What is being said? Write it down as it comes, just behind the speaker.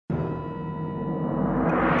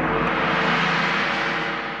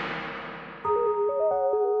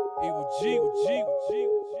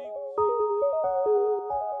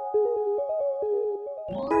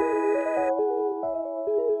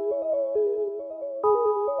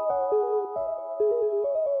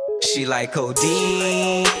She like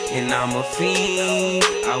codeine, and I'm a fiend.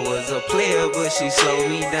 I was a player, but she slowed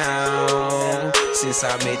me down. Since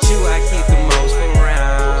I met you, I keep the most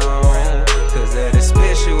around, cause of the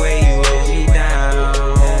special way you hold me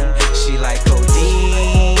down. She like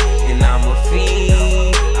codeine, and I'm a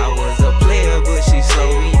fiend. I was a player, but she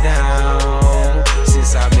slowed me down.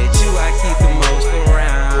 Since I met you, I keep the most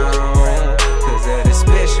around, cause of the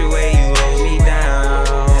special way you hold me down.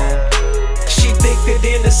 She thicker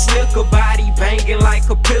than a snicker, body banging like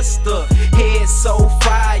a pistol. Head so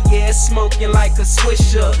fire, yeah, smoking like a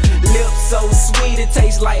swisher. Lips so sweet, it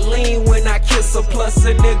tastes like lean when I kiss her. Plus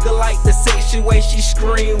a nigga like the sexy way she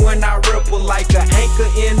scream when I ripple. Like an anchor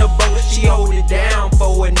in a boat, she hold it down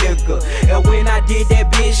for a nigga. And when I did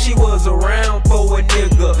that bitch, she was around for a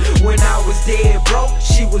nigga. When I was dead broke,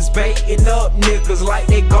 she was baiting up niggas like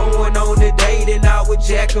they going on a date, and I was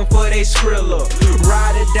jacking for they skrilla.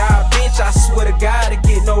 Ride or die, bitch, I swear to God, to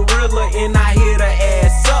get no realer. And I hit her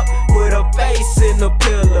ass up with her face in the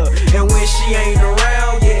pillar. And when she ain't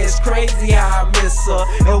around, yeah, it's crazy how I miss her.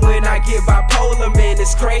 And when I get bipolar, man,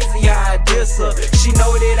 it's crazy how I diss her. She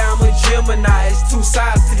know that I'm a Gemini, it's two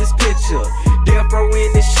sides to this picture. Different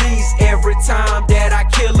in the sheets every time that I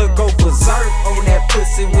kill her. Go berserk on that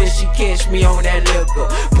pussy when she catch me on that liquor.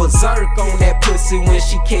 Berserk on that pussy when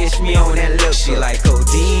she catch me on that liquor. She like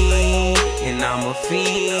codeine, and I'm a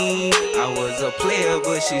fiend. I was a player,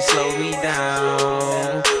 but she slowed me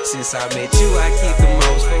down. Since I met you, I keep the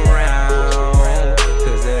most around.